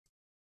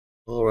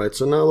All right,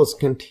 so now let's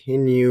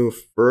continue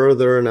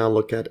further. Now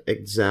look at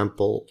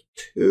example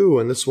 2.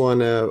 And this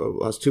one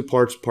has two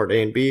parts, part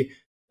A and B.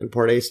 And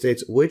part A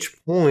states which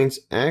points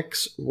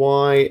x,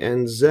 y,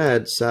 and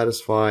z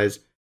satisfies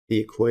the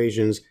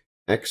equations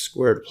x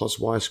squared plus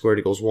y squared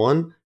equals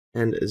 1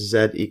 and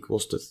z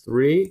equals to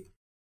 3.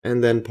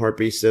 And then part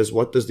B says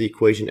what does the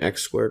equation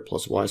x squared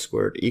plus y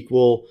squared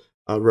equal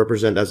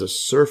represent as a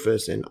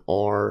surface in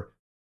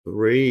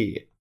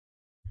R3.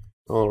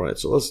 All right,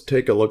 so let's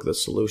take a look at the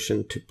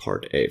solution to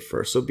part A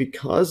first. So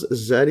because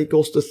z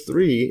equals to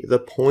 3, the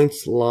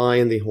points lie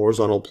in the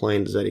horizontal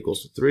plane z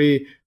equals to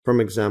 3 from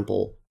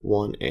example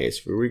 1a. So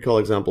if we recall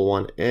example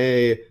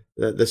 1a,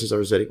 that this is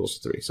our z equals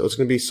to 3. So it's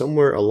going to be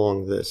somewhere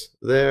along this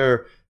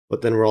there,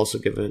 but then we're also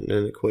given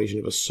an equation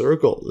of a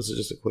circle. This is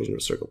just an equation of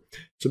a circle.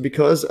 So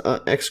because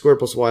x squared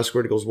plus y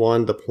squared equals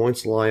 1, the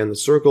points lie in the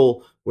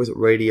circle with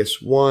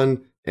radius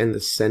 1 and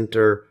the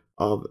center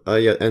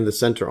and the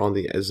center on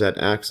the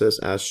z-axis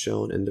as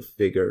shown in the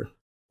figure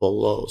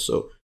below. So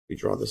if we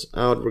draw this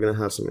out, we're going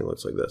to have something that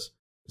looks like this.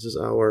 This is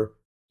our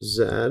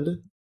z,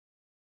 and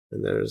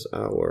there's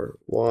our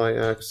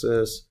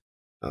y-axis,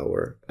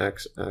 our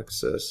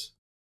x-axis.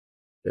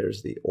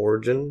 There's the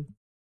origin,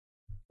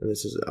 and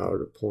this is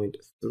our point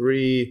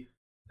 3,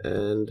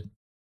 and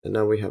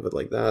now we have it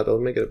like that. I'll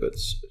make it a bit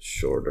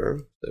shorter.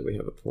 Then we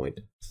have a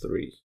point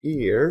 3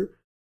 here,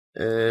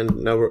 and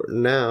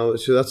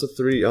so that's a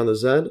 3 on the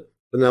z.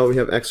 But now we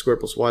have x squared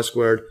plus y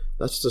squared.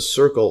 That's the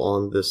circle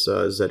on this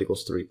z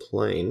equals 3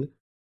 plane.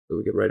 So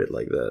we could write it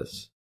like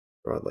this,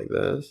 draw it like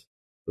this.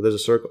 So there's a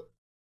circle,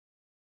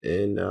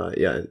 and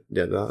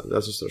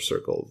that's just our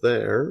circle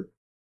there.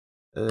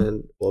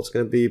 And well, it's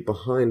going to be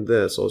behind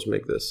this. So let's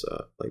make this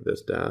like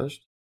this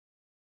dashed.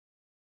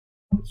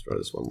 Let's try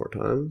this one more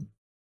time.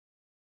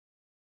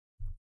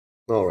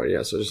 All right,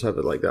 yeah. So just have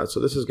it like that.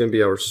 So this is going to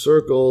be our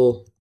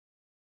circle.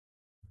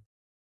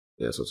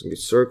 Yeah, so it's going to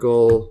be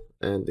circle.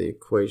 And the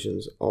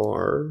equations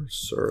are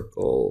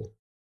circle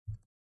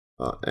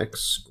x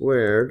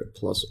squared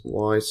plus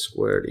y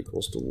squared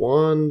equals to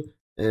 1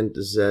 and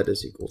z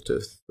is equal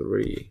to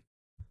 3.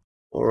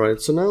 All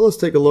right, so now let's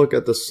take a look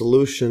at the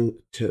solution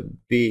to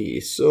B.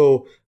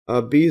 So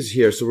B is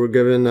here. So we're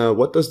given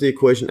what does the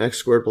equation x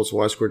squared plus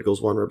y squared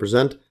equals 1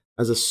 represent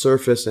as a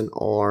surface in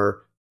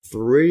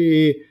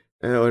R3,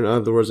 in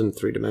other words, in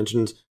 3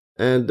 dimensions.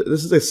 And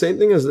this is the same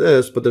thing as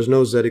this, but there's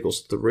no z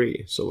equals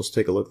 3. So let's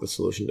take a look at the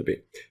solution to B.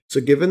 So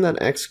given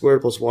that x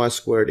squared plus y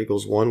squared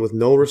equals 1 with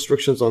no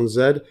restrictions on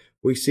z,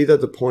 we see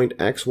that the point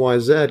x, y,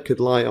 z could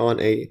lie on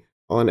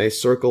a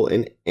circle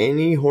in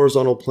any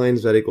horizontal plane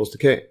z equals to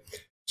k.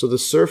 So the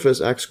surface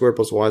x squared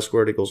plus y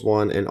squared equals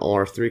 1 in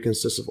R3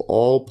 consists of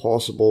all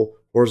possible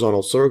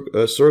horizontal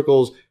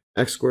circles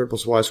x squared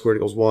plus y squared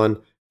equals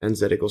 1 and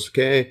z equals to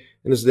k,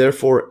 and is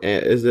therefore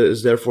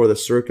the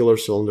circular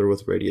cylinder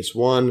with radius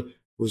 1.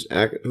 Whose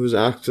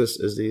axis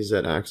is the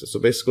z-axis. So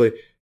basically,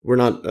 we're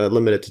not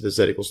limited to the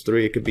z equals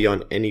 3. It could be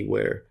on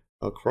anywhere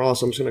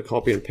across. I'm just going to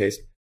copy and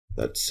paste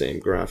that same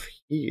graph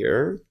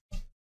here.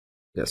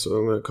 Yeah, so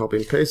I'm going to copy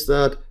and paste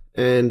that.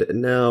 And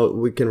now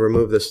we can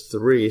remove this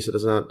 3, so it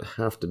does not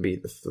have to be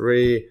the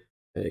 3.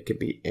 It could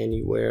be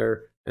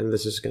anywhere. And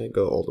this is going to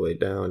go all the way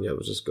down. Yeah, we'll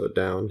just go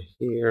down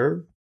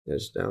here.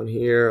 It's down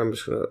here. I'm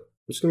just going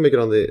to make it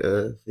on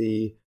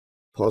the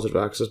positive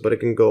axis, but it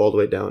can go all the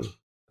way down.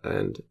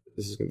 And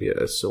this is going to be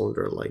a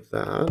cylinder like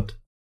that,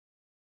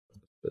 a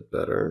bit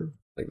better,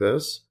 like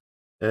this,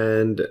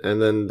 and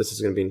then this is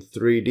going to be in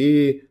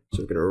 3D,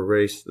 so we're going to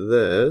erase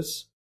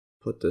this,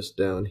 put this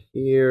down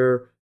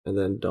here, and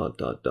then dot,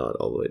 dot, dot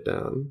all the way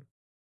down.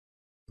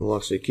 We'll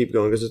actually keep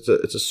going because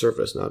it's a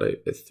surface, not a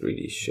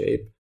 3D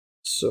shape.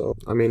 So,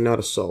 I mean, not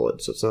a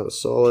solid, so it's not a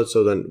solid,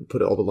 so then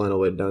put all the line all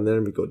the way down there,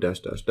 and we go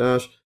dash, dash,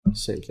 dash.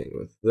 Same thing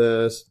with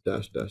this,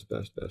 dash, dash,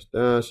 dash, dash,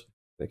 dash,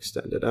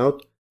 extend it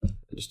out, and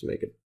just to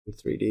make it in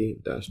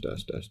 3D, dash,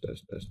 dash, dash,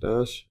 dash, dash,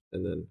 dash,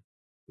 and then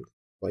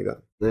like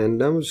that. And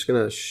now I'm just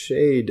going to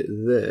shade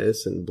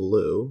this in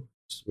blue,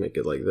 just make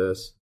it like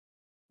this,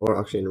 or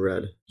actually in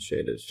red,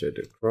 shade it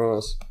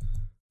across,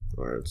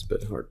 or it's a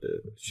bit hard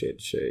to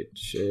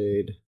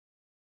shade,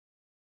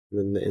 and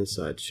then the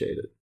inside shade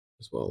it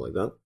as well, like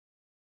that.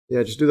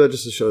 Yeah, just do that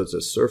just to show it's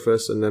a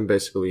surface, and then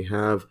basically we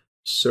have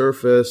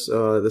surface,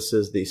 this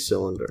is the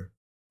cylinder,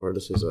 or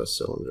this is a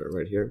cylinder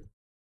right here.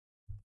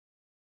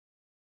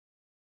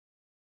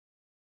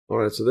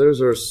 Alright, so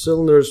there's our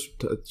cylinders.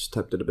 Just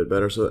typed it a bit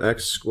better. So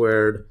x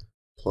squared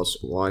plus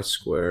y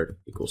squared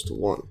equals to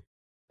 1.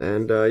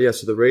 And yeah,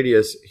 so the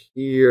radius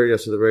here, yeah,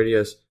 so the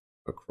radius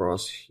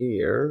across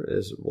here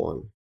is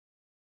 1.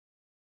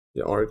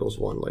 Yeah, r equals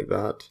 1 like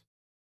that.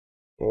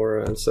 Or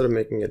instead of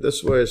making it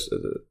this way,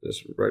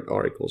 just write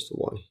r equals to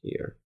 1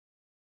 here.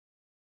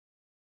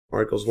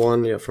 R equals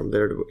 1, yeah, from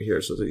there to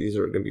here. So these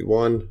are going to be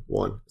 1,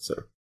 1, etc.